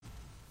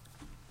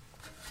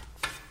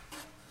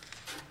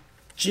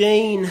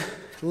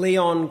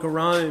Jean-Léon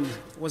Gérôme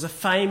was a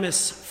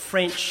famous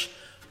French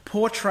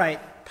portrait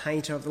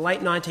painter of the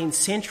late 19th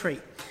century,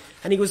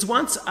 and he was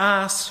once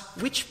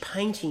asked which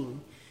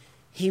painting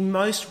he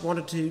most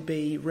wanted to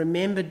be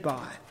remembered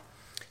by,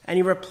 and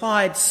he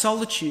replied,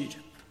 Solitude.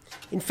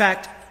 In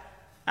fact,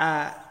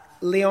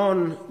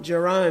 Léon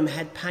Gérôme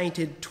had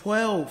painted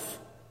 12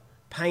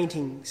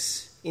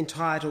 paintings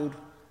entitled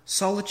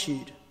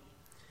Solitude.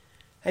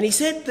 And he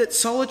said that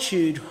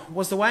solitude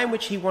was the way in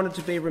which he wanted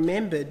to be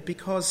remembered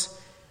because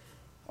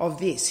of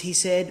this. He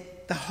said,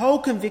 the whole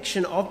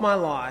conviction of my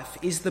life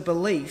is the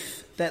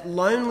belief that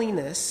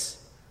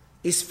loneliness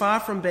is far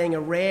from being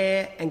a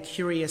rare and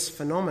curious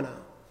phenomenon.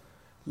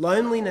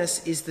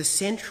 Loneliness is the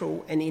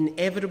central and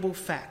inevitable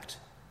fact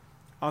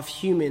of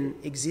human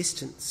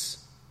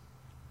existence.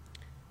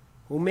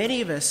 Well,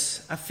 many of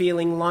us are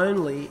feeling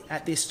lonely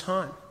at this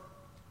time.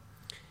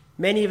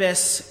 Many of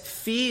us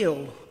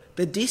feel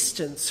the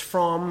distance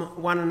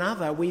from one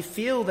another. We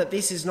feel that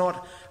this is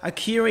not a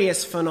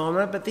curious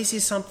phenomenon, but this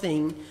is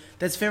something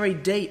that's very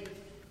deep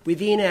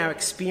within our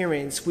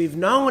experience. We've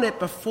known it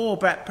before,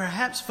 but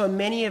perhaps for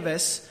many of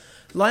us,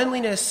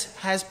 loneliness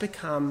has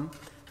become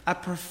a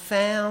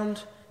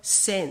profound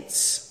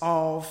sense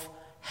of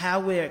how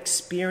we're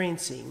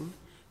experiencing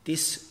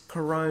this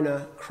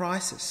corona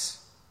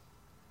crisis.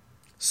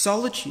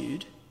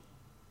 Solitude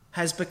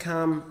has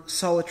become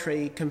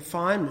solitary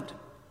confinement,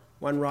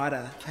 one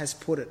writer has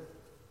put it.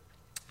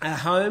 Our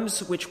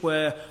homes, which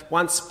were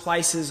once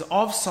places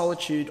of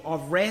solitude,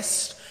 of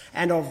rest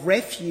and of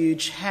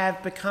refuge,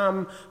 have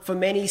become for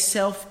many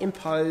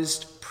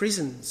self-imposed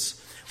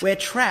prisons. We're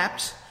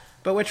trapped,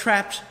 but we're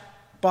trapped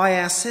by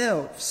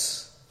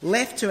ourselves,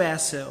 left to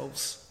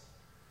ourselves.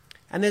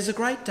 And there's a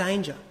great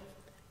danger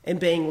in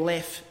being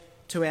left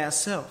to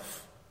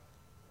ourselves.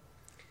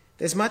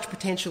 There's much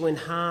potential in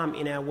harm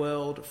in our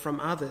world from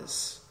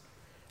others,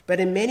 but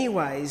in many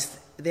ways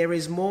there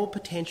is more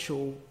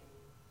potential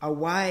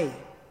away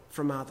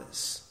from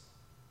others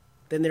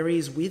than there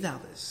is with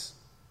others.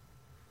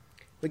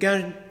 We're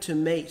going to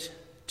meet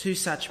two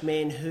such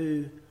men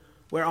who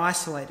were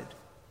isolated,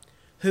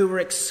 who were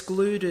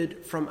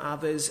excluded from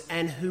others,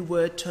 and who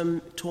were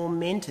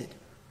tormented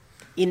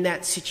in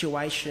that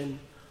situation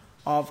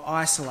of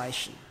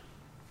isolation.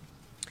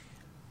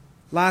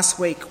 Last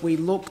week we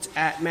looked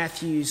at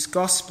Matthew's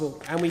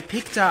Gospel, and we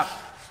picked up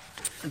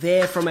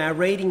there from our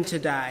reading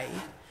today.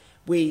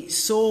 We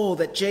saw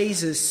that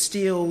Jesus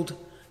stilled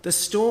the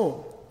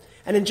storm.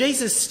 And in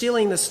Jesus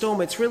stilling the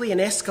storm, it's really an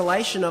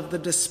escalation of the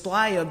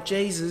display of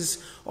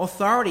Jesus'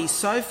 authority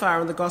so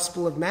far in the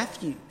Gospel of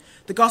Matthew.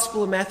 The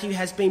Gospel of Matthew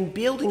has been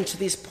building to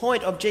this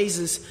point of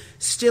Jesus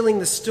stilling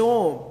the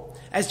storm.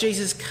 As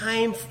Jesus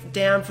came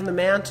down from the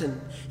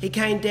mountain, he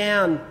came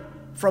down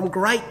from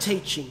great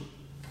teaching.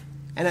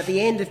 And at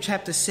the end of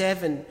chapter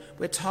 7,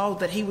 we're told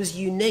that he was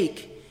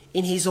unique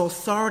in his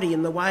authority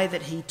in the way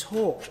that he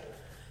taught.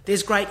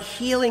 There's great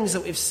healings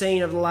that we've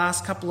seen over the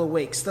last couple of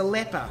weeks. The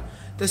leper,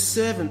 the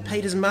servant,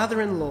 Peter's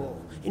mother-in-law.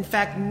 In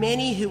fact,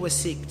 many who were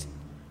sick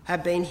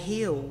have been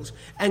healed.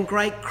 And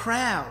great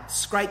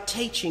crowds, great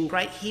teaching,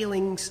 great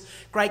healings,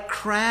 great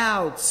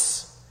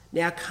crowds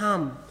now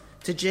come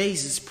to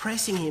Jesus,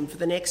 pressing him for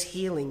the next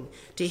healing,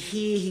 to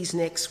hear his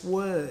next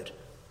word.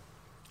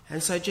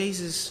 And so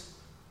Jesus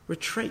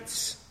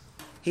retreats.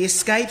 He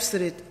escapes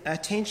the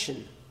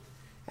attention,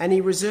 and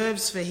he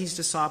reserves for his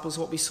disciples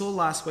what we saw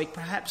last week,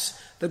 perhaps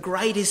the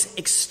greatest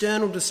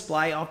external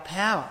display of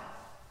power.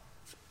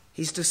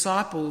 His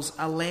disciples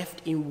are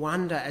left in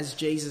wonder as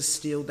Jesus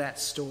stilled that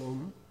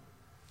storm.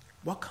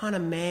 What kind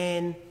of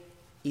man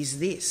is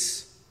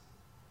this?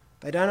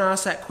 They don't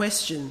ask that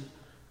question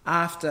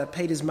after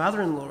Peter's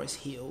mother-in-law is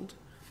healed,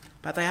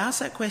 but they ask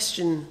that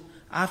question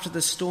after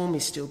the storm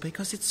is stilled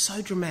because it's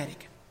so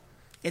dramatic.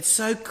 It's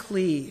so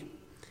clear.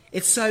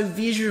 It's so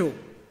visual.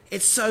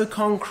 It's so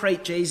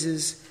concrete,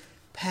 Jesus'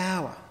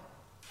 power.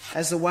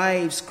 As the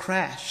waves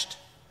crashed,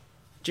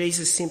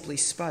 Jesus simply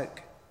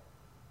spoke.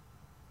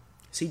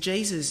 See,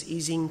 Jesus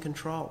is in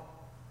control.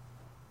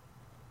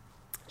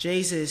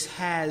 Jesus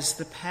has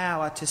the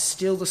power to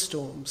still the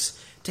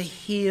storms, to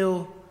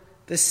heal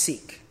the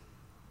sick.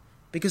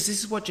 Because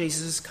this is what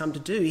Jesus has come to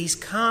do. He's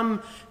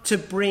come to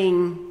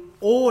bring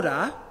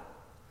order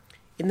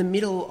in the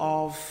middle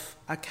of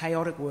a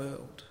chaotic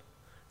world,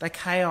 the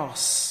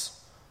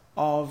chaos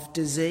of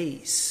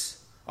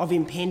disease, of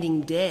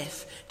impending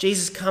death.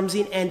 Jesus comes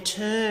in and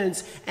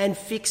turns and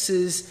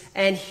fixes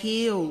and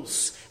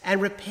heals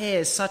and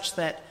repairs such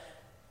that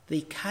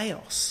the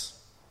chaos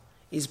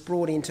is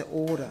brought into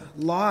order.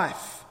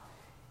 Life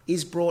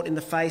is brought in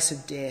the face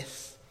of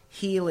death,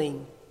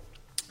 healing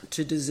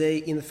to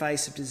disease in the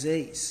face of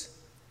disease.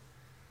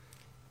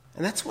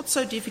 And that's what's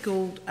so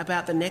difficult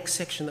about the next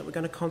section that we're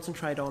going to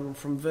concentrate on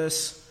from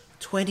verse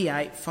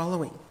 28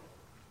 following.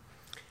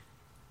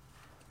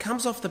 It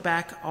comes off the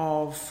back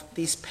of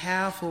this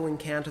powerful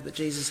encounter that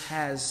Jesus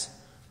has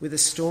with a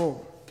storm.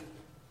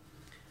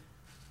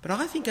 But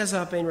I think as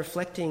I've been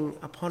reflecting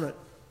upon it,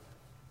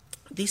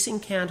 this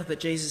encounter that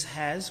Jesus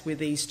has with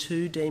these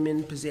two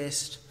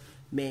demon-possessed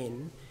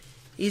men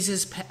is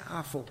as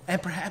powerful,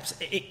 and perhaps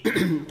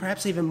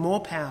even more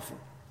powerful,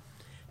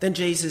 than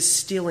Jesus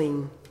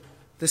stilling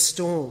the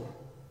storm.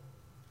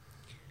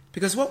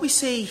 Because what we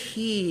see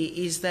here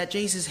is that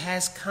Jesus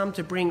has come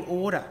to bring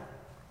order.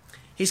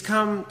 He's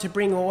come to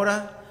bring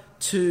order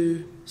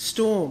to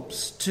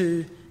storms,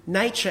 to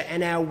nature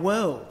and our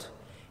world.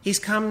 He's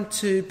come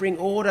to bring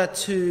order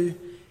to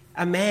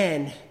a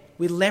man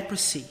with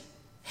leprosy,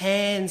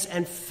 hands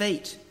and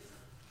feet,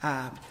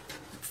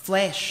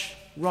 flesh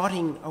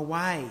rotting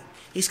away.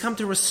 He's come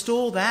to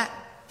restore that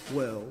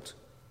world.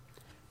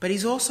 But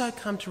he's also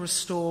come to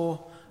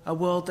restore a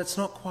world that's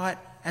not quite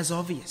as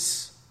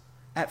obvious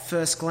at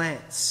first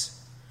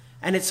glance.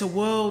 And it's a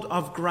world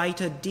of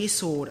greater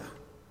disorder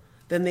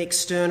than the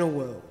external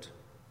world.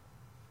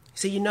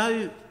 So you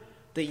know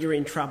that you're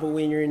in trouble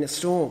when you're in a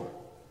storm.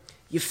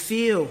 You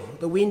feel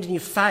the wind in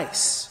your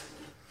face.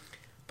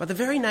 But the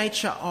very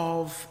nature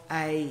of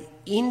an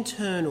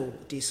internal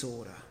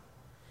disorder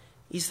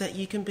is that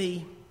you can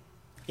be,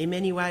 in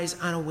many ways,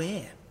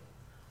 unaware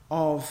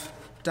of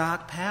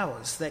dark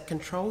powers that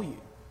control you,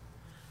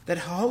 that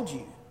hold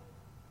you.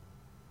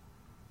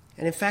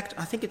 And in fact,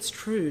 I think it's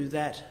true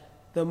that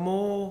the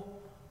more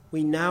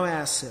we know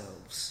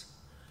ourselves,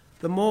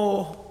 the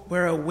more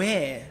we're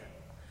aware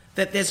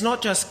that there's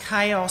not just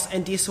chaos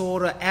and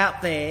disorder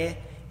out there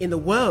in the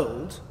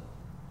world,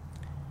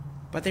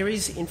 but there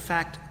is, in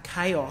fact,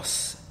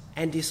 chaos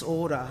and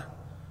disorder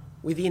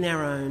within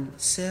our own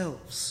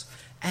selves.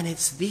 And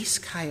it's this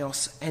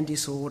chaos and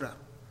disorder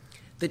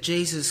that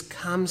Jesus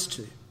comes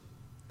to,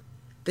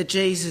 that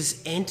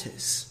Jesus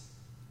enters,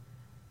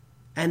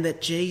 and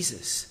that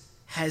Jesus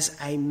has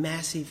a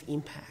massive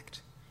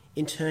impact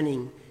in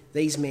turning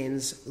these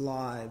men's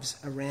lives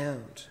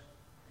around.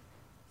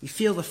 You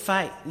feel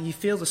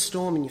the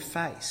storm in your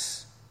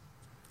face,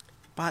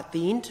 but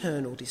the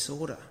internal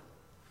disorder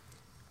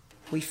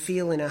we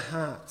feel in our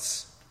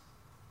hearts.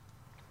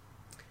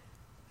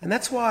 And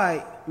that's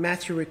why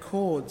Matthew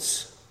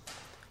records,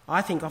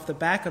 I think off the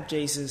back of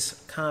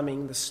Jesus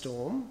calming the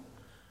storm,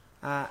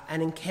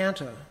 an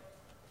encounter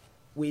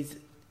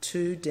with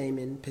two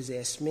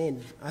demon-possessed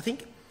men. I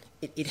think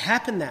it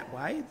happened that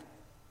way,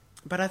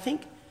 but I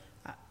think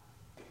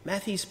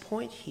Matthew's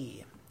point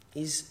here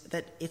is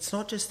that it's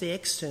not just the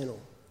external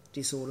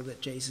disorder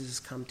that Jesus has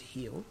come to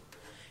heal,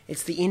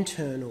 it's the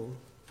internal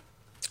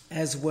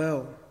as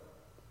well.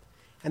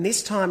 And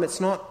this time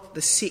it's not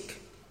the sick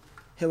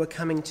who are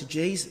coming to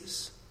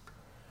Jesus,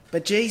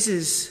 but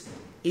Jesus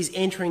is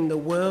entering the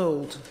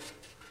world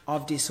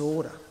of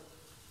disorder.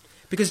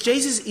 Because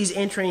Jesus is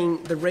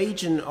entering the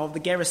region of the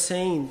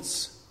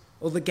Gerasenes,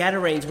 or the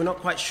Gadarenes. We're not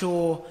quite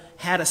sure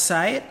how to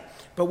say it,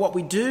 but what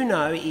we do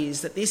know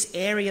is that this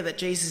area that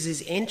Jesus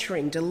is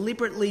entering,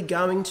 deliberately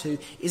going to,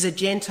 is a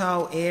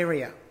Gentile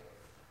area.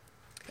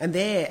 And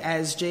there,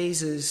 as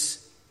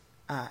Jesus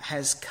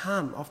has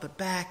come off the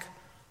back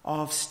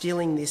of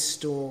stilling this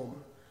storm,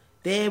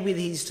 there with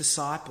his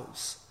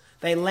disciples,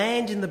 they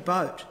land in the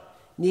boat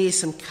near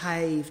some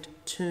caved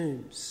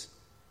tombs.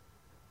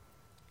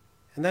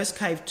 And those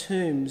caved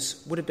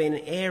tombs would have been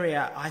an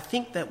area, I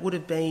think, that would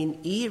have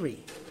been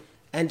eerie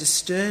and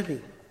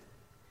disturbing.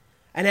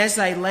 And as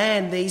they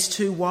land, these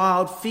two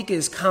wild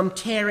figures come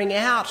tearing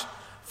out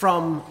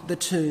from the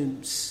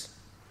tombs.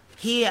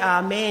 Here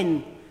are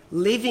men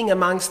living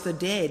amongst the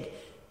dead.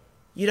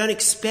 You don't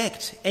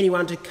expect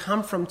anyone to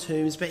come from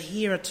tombs, but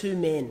here are two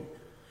men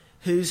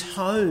whose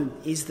home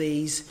is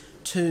these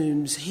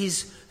tombs,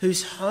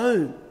 whose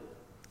home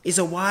is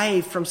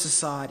away from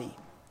society,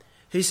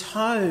 whose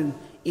home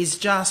is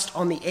just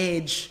on the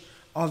edge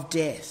of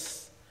death.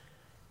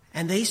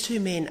 And these two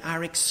men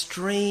are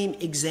extreme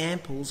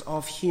examples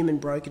of human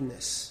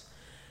brokenness.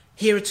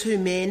 Here are two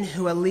men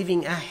who are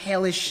living a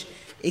hellish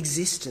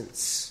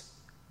existence.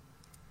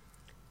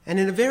 And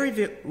in a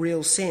very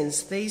real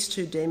sense, these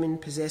two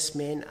demon-possessed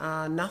men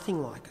are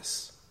nothing like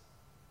us.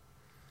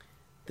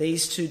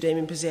 These two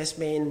demon-possessed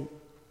men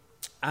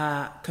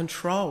are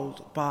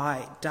controlled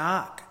by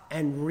dark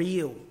and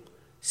real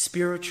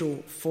spiritual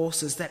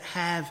forces that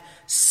have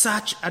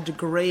such a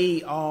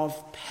degree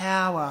of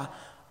power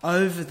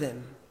over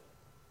them.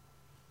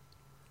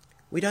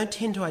 We don't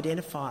tend to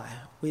identify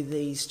with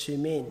these two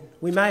men.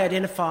 We may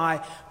identify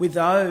with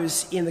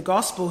those in the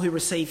gospel who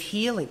receive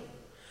healing,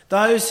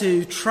 those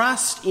who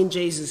trust in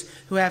Jesus,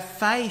 who have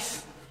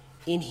faith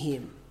in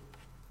him.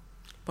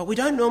 But we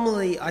don't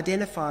normally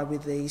identify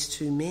with these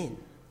two men.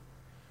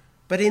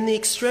 But in the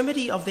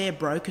extremity of their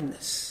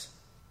brokenness,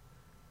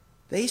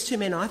 these two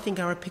men, I think,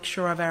 are a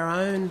picture of our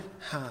own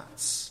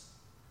hearts.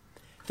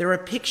 They're a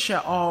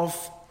picture of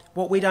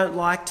what we don't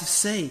like to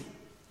see.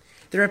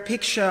 They're a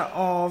picture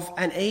of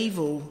an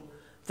evil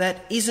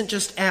that isn't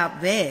just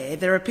out there.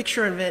 They're a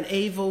picture of an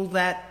evil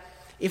that,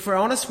 if we're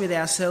honest with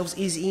ourselves,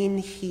 is in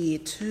here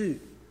too.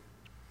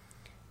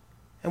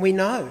 And we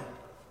know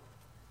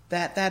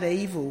that that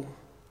evil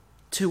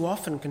too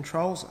often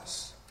controls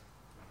us.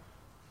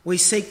 We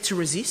seek to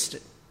resist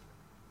it.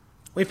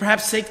 We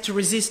perhaps seek to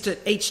resist it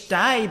each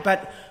day,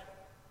 but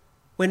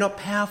we're not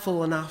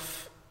powerful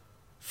enough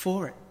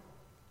for it.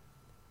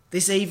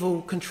 This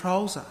evil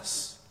controls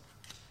us.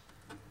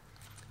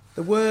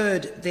 The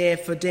word there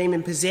for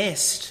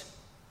demon-possessed,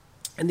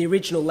 and the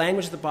original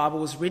language the Bible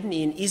was written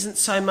in, isn't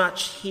so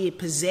much here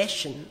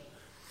possession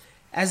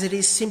as it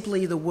is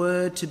simply the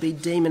word to be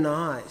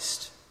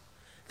demonised.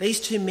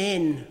 These two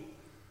men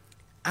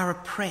are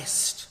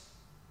oppressed,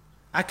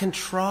 are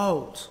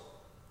controlled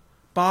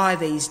by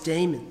these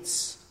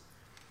demons.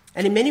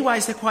 And in many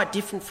ways they're quite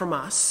different from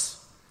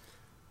us.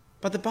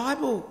 But the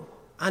Bible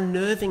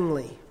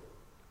unnervingly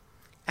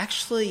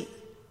actually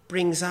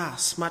brings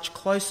us much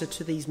closer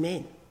to these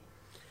men.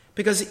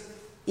 Because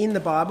in the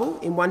Bible,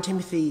 in 1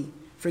 Timothy,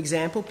 for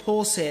example,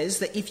 Paul says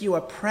that if you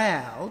are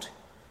proud,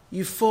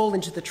 you fall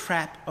into the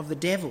trap of the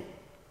devil.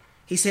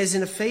 He says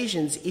in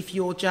Ephesians, if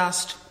you're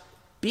just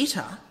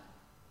bitter,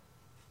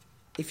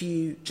 if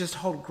you just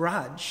hold a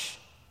grudge,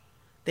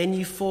 then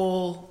you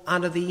fall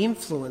under the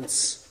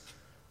influence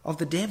of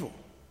the devil.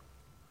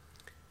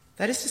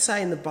 That is to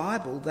say in the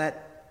Bible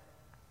that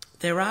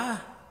there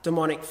are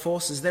demonic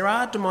forces. There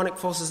are demonic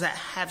forces that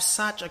have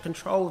such a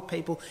control of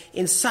people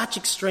in such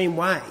extreme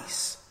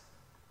ways.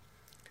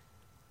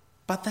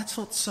 But that's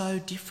not so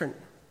different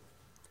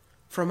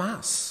from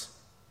us,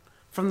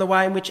 from the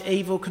way in which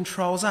evil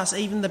controls us.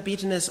 Even the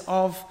bitterness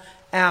of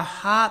our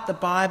heart, the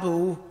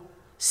Bible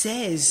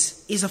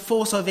says, is a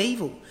force of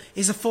evil,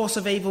 is a force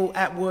of evil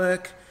at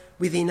work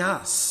within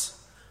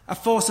us, a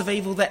force of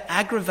evil that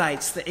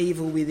aggravates the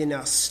evil within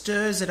us,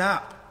 stirs it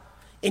up,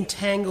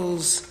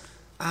 entangles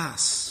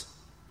us.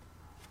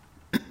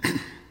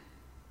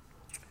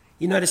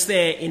 You notice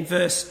there in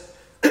verse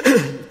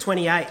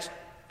 28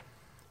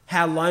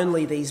 how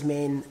lonely these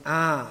men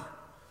are.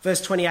 Verse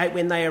 28,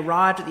 when they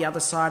arrived at the other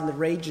side in the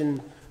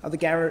region of the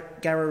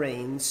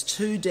Gadarenes,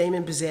 2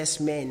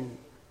 demon-possessed men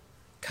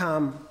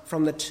come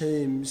from the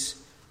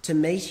tombs to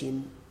meet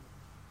him.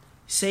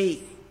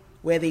 See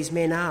where these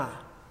men are.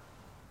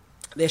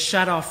 They're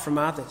shut off from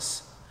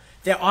others.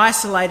 They're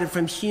isolated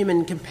from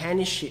human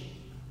companionship.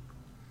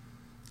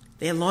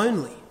 They're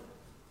lonely.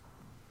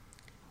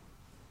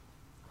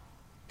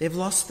 They've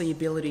lost the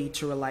ability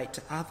to relate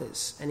to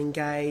others and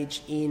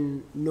engage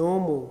in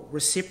normal,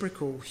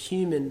 reciprocal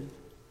human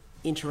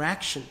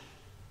interaction.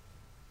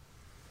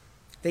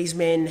 These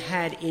men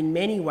had in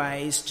many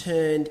ways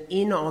turned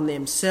in on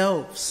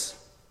themselves,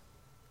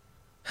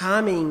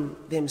 harming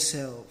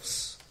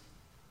themselves.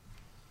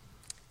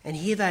 And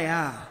here they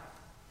are,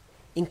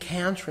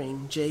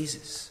 encountering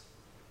Jesus.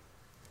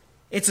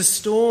 It's a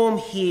storm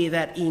here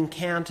that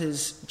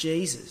encounters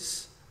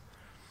Jesus.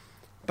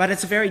 But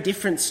it's a very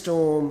different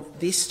storm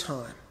this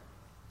time.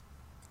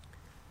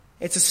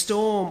 It's a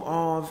storm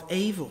of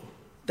evil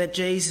that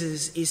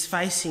Jesus is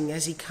facing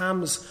as he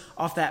comes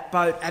off that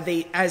boat,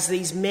 as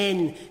these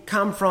men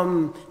come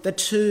from the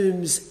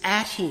tombs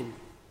at him.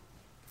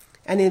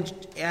 And in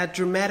a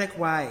dramatic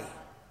way,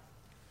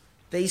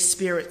 these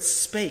spirits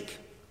speak.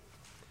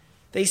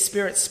 These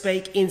spirits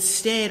speak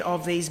instead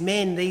of these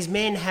men. These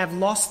men have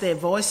lost their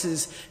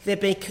voices. They've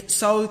been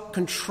so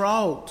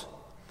controlled,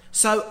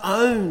 so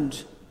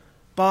owned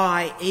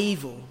by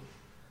evil.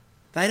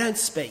 They don't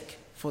speak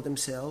for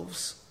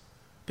themselves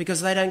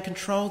because they don't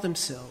control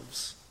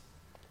themselves.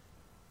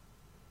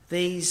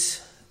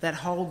 These that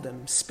hold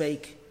them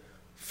speak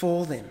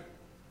for them.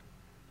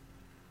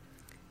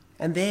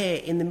 And there,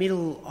 in the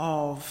middle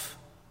of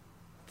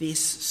this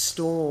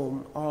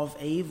storm of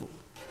evil,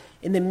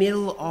 in the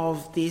middle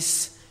of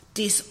this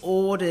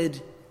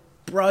disordered,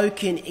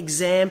 broken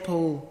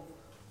example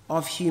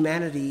of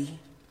humanity,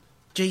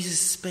 Jesus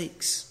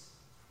speaks.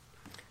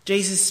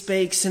 Jesus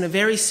speaks in a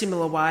very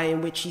similar way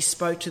in which he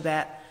spoke to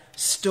that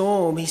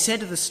storm. He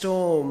said to the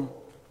storm,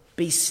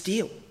 "Be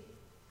still."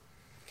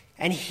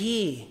 And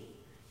here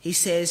he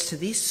says to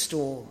this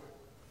storm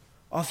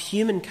of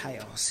human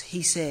chaos,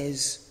 he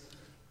says,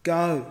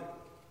 "Go."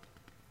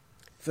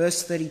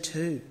 Verse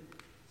 32,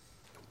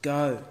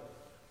 "Go."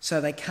 So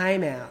they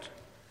came out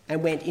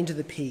and went into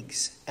the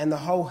pigs, and the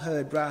whole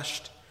herd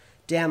rushed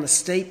down the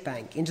steep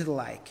bank into the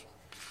lake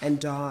and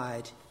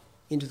died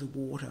into the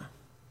water.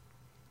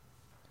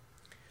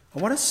 I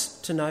want us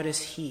to notice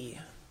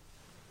here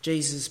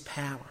Jesus'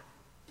 power.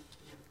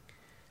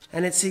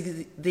 And it's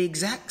the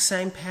exact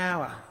same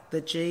power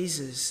that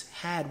Jesus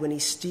had when he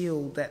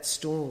stilled that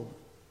storm.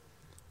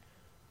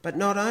 But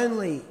not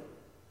only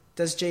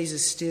does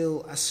Jesus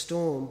still a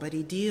storm, but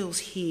he deals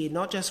here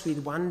not just with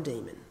one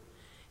demon.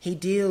 He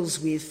deals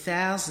with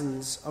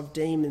thousands of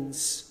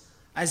demons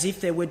as if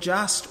there were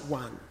just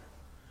one.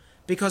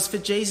 Because for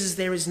Jesus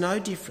there is no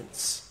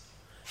difference.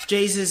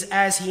 Jesus,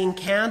 as he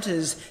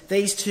encounters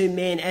these 2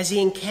 men, as he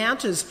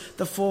encounters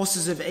the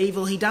forces of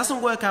evil, he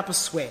doesn't work up a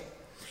sweat.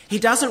 He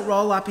doesn't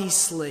roll up his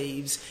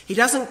sleeves. He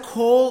doesn't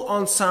call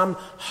on some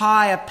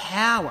higher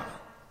power.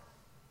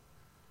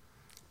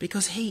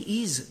 Because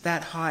he is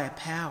that higher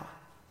power.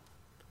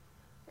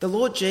 The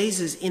Lord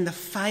Jesus, in the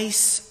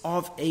face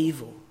of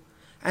evil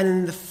and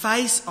in the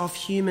face of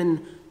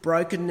human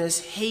brokenness,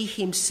 he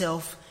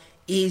himself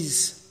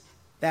is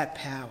that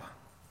power.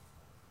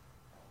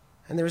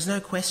 And there is no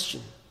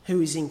question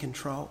who is in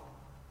control.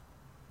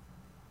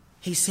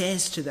 he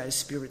says to those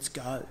spirits,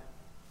 go.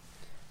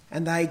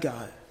 And they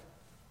go.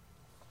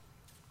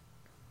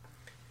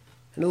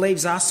 And it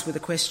leaves us with the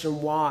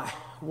question, why?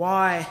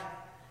 Why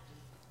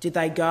did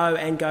they go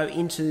and go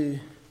into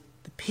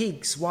the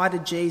pigs? Why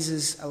did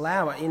Jesus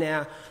allow it? In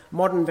our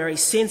modern, very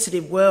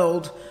sensitive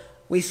world,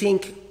 we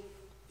think,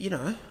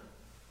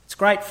 it's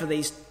great for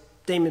these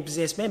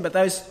demon-possessed men, but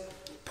those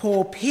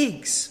poor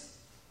pigs.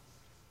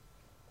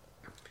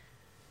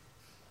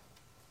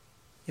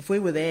 If we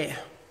were there,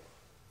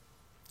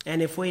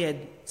 and if we had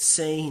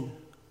seen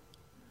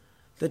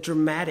the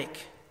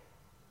dramatic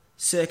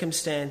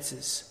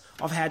circumstances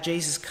of how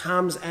Jesus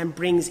comes and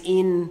brings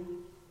in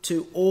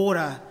to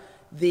order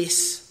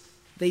these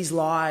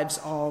lives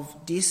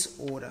of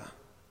disorder,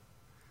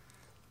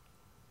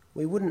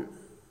 we wouldn't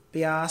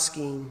be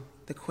asking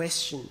the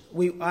question.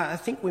 I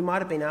think we might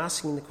have been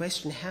asking the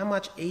question, how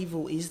much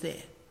evil is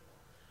there?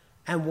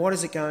 And what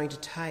is it going to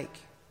take?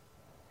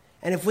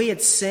 And if we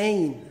had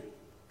seen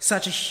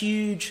such a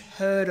huge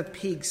herd of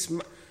pigs,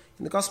 in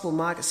the Gospel of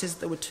Mark it says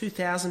that there were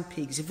 2,000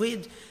 pigs. If we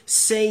had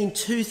seen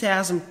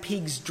 2,000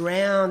 pigs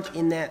drowned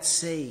in that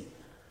sea,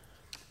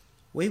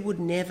 we would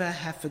never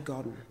have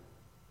forgotten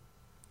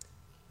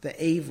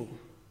the evil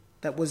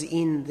that was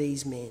in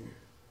these men.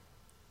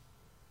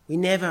 We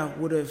never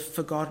would have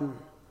forgotten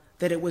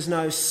that it was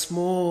no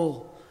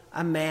small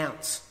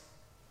amount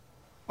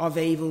of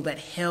evil that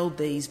held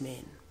these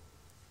men.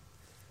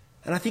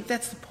 And I think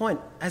that's the point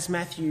as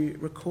Matthew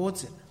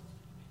records it.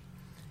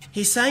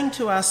 He's saying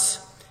to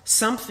us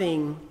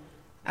something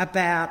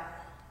about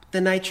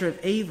the nature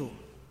of evil.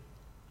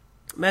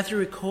 Matthew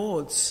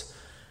records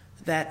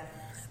that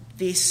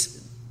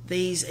these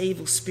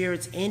evil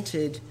spirits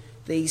entered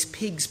these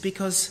pigs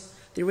because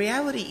the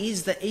reality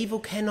is that evil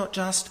cannot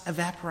just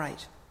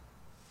evaporate.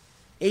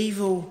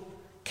 Evil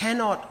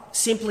cannot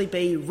simply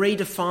be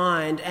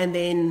redefined and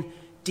then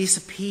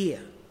disappear.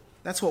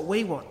 That's what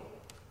we want.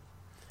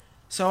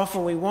 So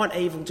often we want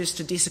evil just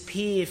to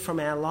disappear from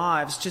our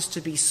lives, just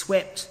to be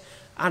swept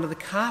under the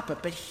carpet.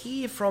 But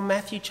here from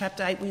Matthew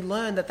chapter 8, we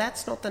learn that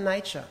that's not the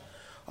nature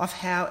of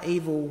how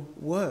evil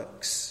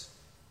works.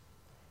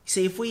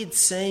 See, if we had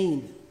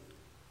seen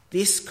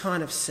this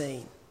kind of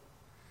scene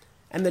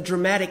and the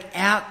dramatic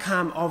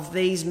outcome of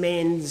these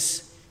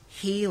men's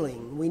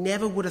healing, we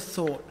never would have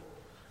thought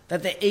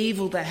that the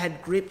evil that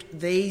had gripped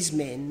these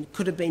men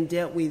could have been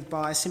dealt with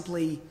by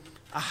simply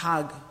a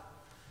hug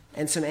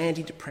and some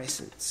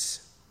antidepressants.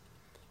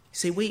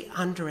 See, we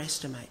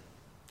underestimate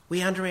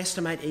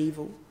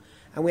evil,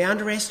 and we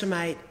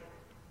underestimate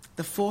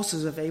the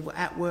forces of evil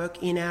at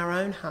work in our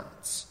own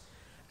hearts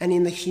and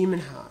in the human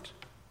heart.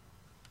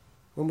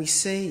 When we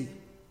see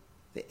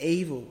the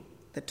evil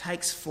that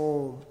takes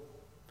form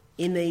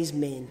in these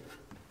men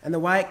and the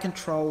way it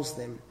controls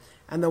them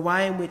and the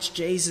way in which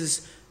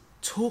Jesus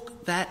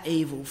took that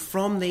evil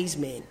from these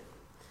men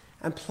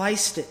and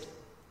placed it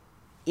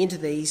into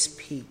these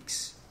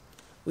pigs,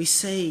 we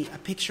see a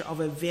picture of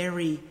a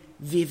very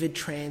vivid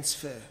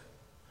transfer,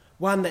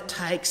 one that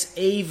takes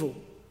evil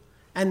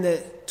and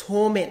the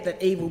torment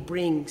that evil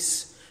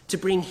brings to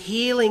bring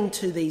healing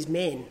to these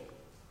men,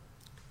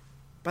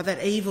 but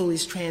that evil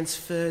is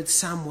transferred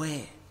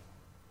somewhere.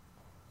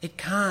 It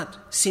can't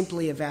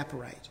simply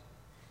evaporate.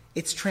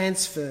 It's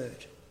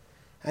transferred.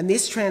 And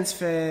this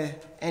transfer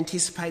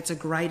anticipates a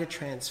greater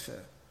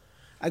transfer,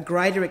 a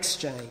greater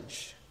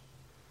exchange,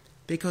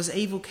 because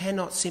evil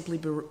cannot simply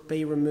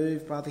be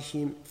removed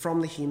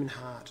from the human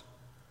heart.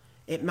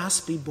 It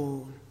must be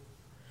born.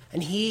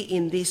 And here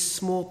in this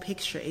small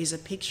picture is a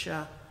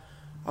picture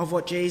of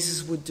what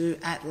Jesus would do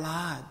at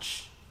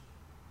large.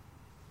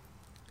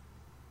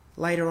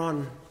 Later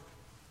on,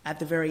 at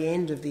the very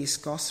end of this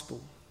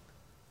gospel,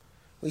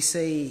 we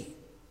see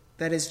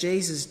that as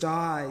Jesus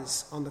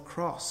dies on the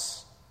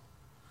cross,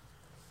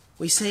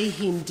 we see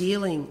him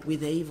dealing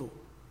with evil.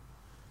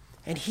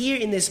 And here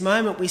in this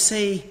moment we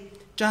see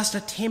just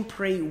a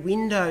temporary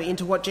window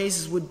into what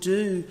Jesus would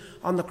do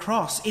on the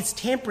cross. It's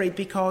temporary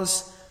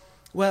because,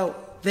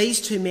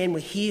 these two men were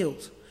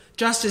healed.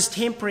 Just as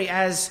temporary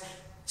as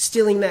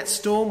stilling that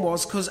storm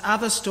was, because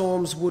other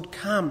storms would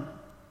come.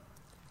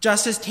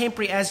 Just as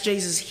temporary as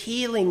Jesus'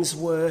 healings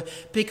were,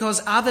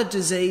 because other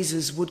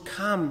diseases would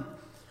come.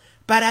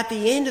 But at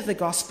the end of the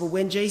gospel,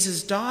 when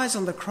Jesus dies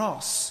on the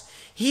cross,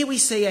 here we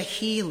see a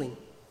healing.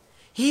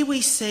 Here we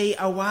see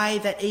a way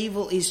that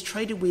evil is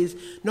treated with,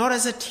 not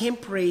as a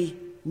temporary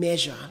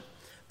measure,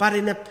 but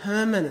in a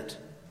permanent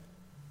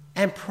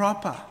and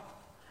proper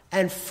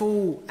and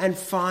full and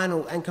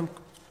final and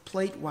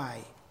complete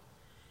way.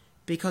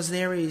 Because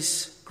there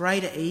is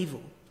greater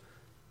evil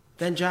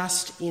than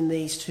just in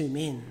these two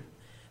men.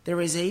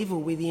 There is evil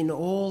within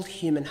all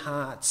human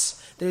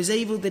hearts. There is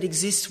evil that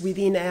exists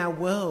within our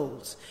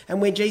world.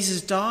 And when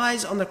Jesus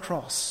dies on the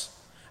cross,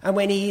 and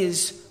when he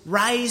is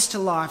raised to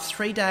life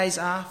 3 days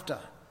after,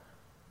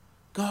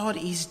 God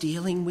is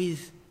dealing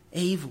with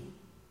evil.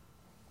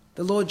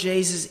 The Lord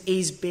Jesus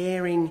is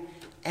bearing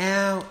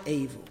our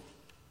evil.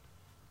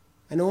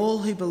 And all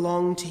who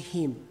belong to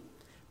him,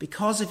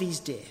 because of his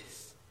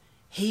death,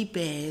 he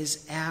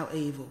bears our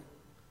evil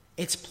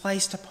It's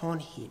placed upon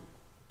him,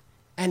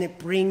 and it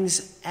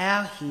brings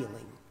our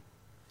healing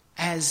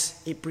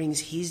as it brings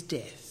his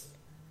death.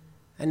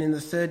 And in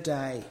the third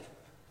day,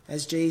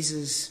 as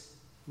Jesus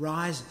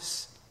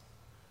rises,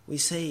 we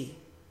see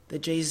that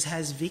Jesus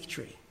has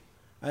victory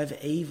over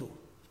evil,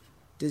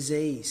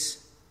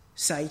 disease,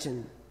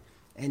 Satan,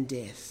 and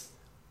death.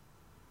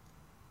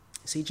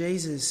 See,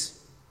 Jesus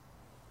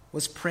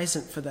was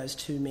present for those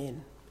two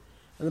men.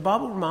 And the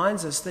Bible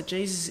reminds us that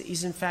Jesus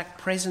is in fact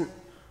present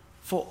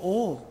for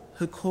all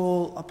who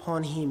call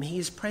upon him. He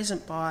is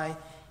present by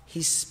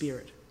his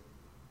Spirit.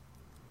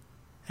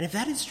 And if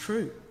that is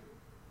true,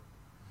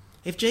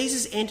 if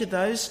Jesus entered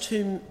those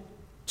two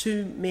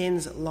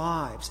men's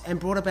lives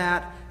and brought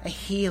about a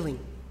healing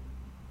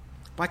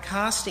by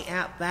casting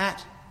out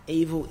that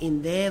evil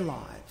in their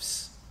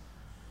lives,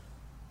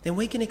 then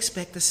we can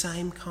expect the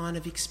same kind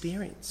of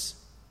experience.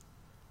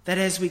 That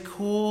as we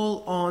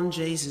call on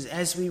Jesus,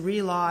 as we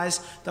realise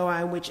the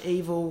way in which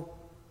evil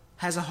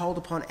has a hold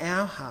upon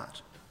our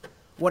heart,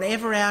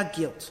 whatever our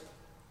guilt,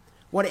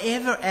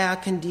 whatever our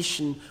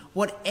condition,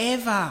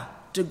 whatever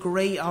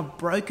degree of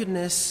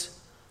brokenness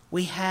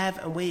we have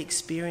and we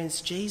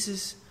experience,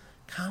 Jesus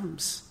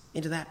comes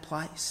into that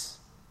place.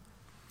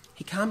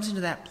 He comes into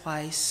that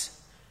place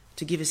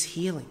to give us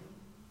healing.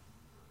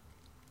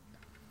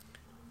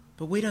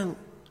 But we don't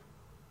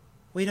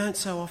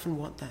so often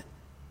want that.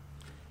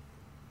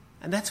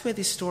 And that's where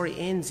this story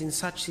ends, in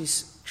such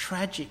this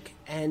tragic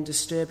and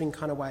disturbing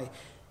kind of way.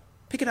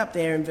 Pick it up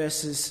there in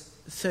verses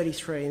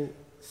 33 and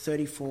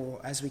 34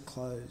 as we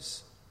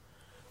close.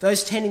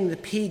 Those tending the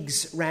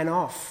pigs ran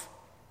off,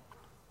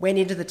 went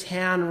into the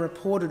town and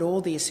reported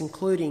all this,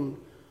 including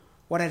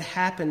what had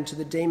happened to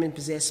the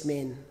demon-possessed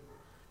men.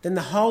 Then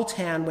the whole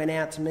town went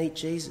out to meet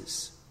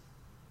Jesus.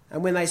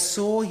 And when they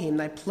saw him,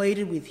 they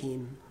pleaded with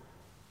him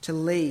to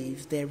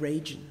leave their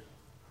region.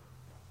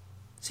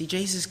 See,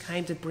 Jesus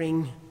came to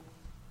bring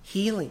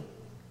healing.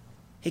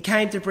 He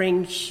came to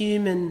bring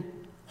human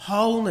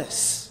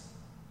wholeness.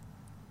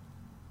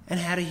 And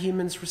how do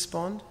humans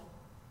respond?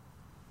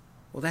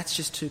 Well, that's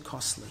just too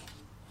costly.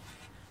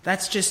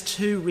 That's just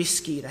too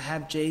risky to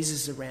have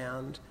Jesus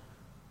around.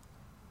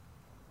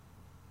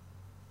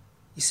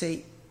 You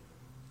see,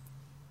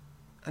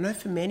 I know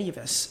for many of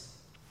us,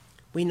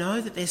 we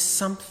know that there's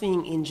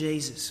something in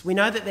Jesus. We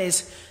know that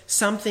there's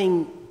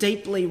something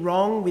deeply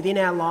wrong within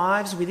our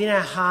lives, within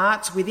our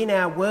hearts, within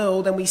our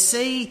world, and we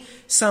see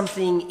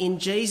something in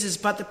Jesus,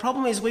 but the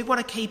problem is we want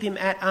to keep him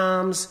at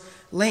arm's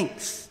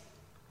length.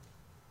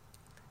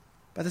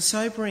 But the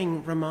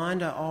sobering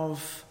reminder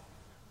of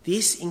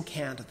this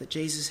encounter that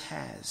Jesus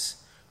has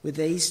with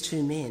these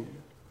two men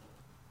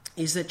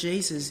is that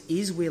Jesus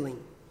is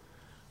willing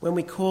when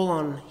we call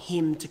on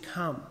him to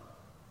come.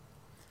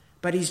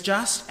 But he's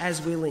just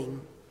as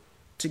willing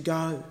to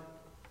go.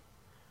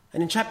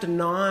 And in chapter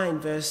 9,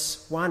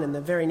 verse 1, in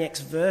the very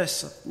next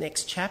verse,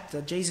 next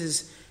chapter,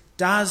 Jesus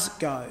does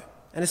go.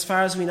 And as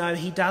far as we know,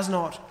 he does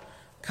not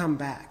come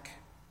back.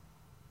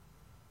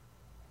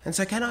 And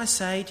so can I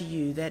say to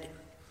you that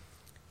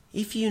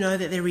if you know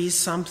that there is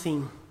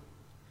something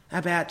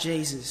about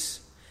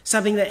Jesus,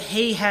 something that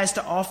he has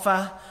to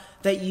offer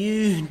that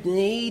you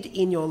need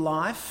in your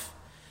life,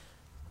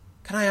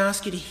 can I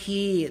ask you to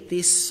hear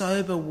this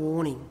sober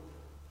warning?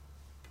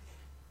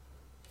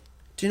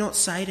 Do not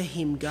say to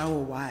him, go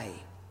away,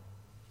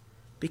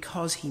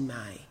 because he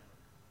may.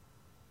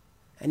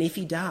 And if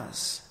he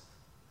does,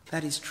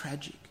 that is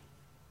tragic.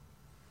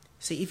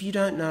 See, if you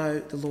don't know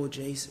the Lord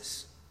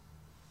Jesus,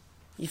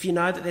 if you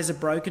know that there's a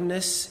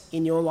brokenness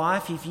in your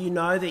life, if you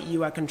know that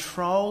you are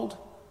controlled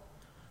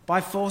by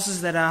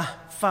forces that are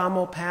far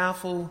more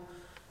powerful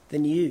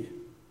than you,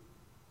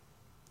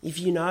 if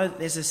you know that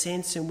there's a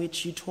sense in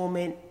which you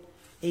torment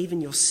even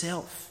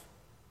yourself,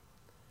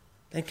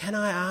 then can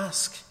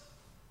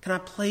I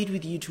plead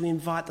with you to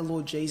invite the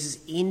Lord Jesus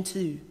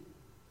into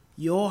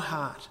your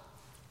heart,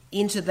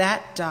 into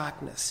that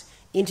darkness,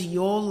 into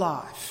your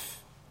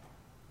life,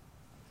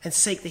 and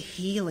seek the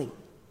healing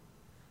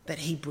that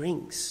he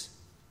brings.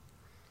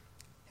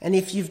 And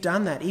if you've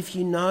done that, if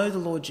you know the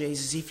Lord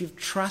Jesus, if you've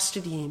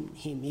trusted him,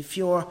 if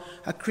you're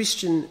a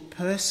Christian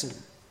person,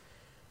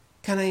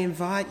 can I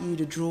invite you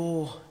to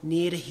draw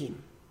near to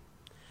him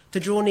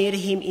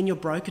in your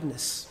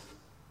brokenness,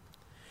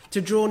 to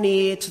draw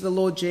near to the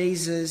Lord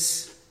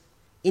Jesus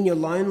in your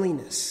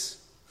loneliness,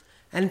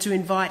 and to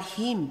invite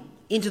him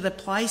into the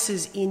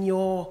places in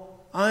your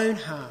own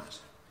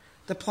heart,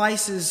 the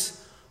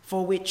places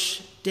for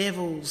which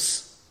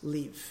devils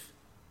live.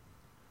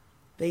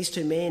 These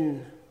two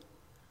men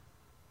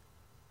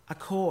are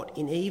caught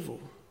in evil,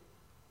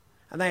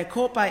 and they are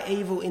caught by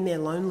evil in their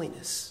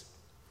loneliness.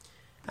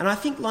 And I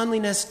think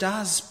loneliness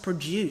does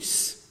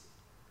produce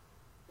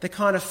the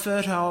kind of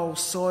fertile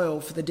soil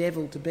for the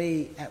devil to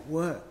be at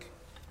work.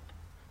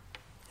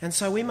 And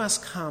so we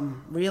must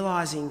come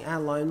realising our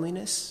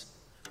loneliness,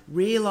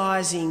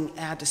 realising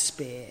our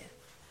despair,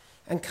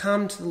 and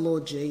come to the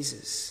Lord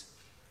Jesus.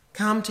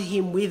 Come to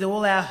him with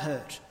all our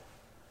hurt,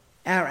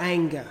 our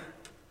anger,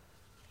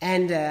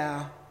 and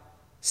our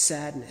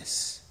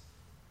sadness.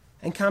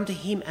 and come to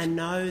him and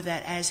know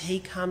that as he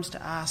comes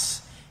to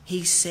us,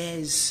 he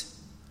says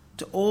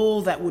to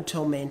all that would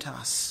torment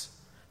us,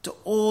 to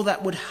all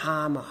that would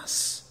harm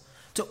us,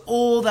 to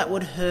all that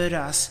would hurt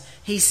us,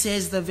 he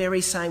says the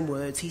very same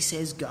words. He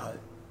says, go.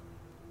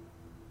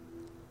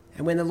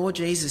 And when the Lord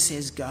Jesus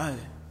says, go,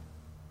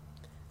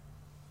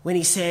 when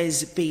he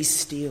says, be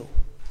still,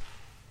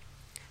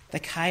 the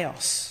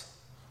chaos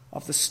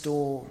of the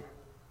storm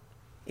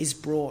is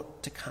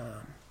brought to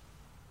calm.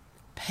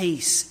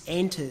 Peace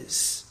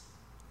enters.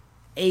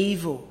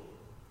 Evil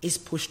is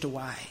pushed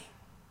away.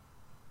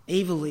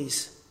 Evil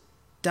is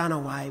done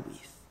away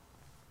with.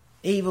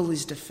 Evil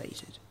is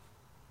defeated.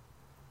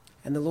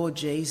 And the Lord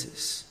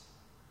Jesus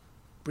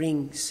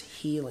brings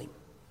healing,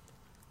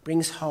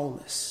 brings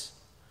wholeness,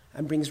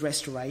 and brings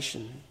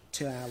restoration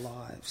to our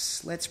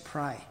lives. Let's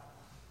pray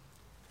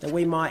that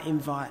we might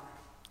invite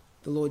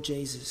the Lord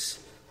Jesus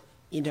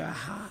into our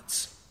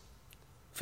hearts.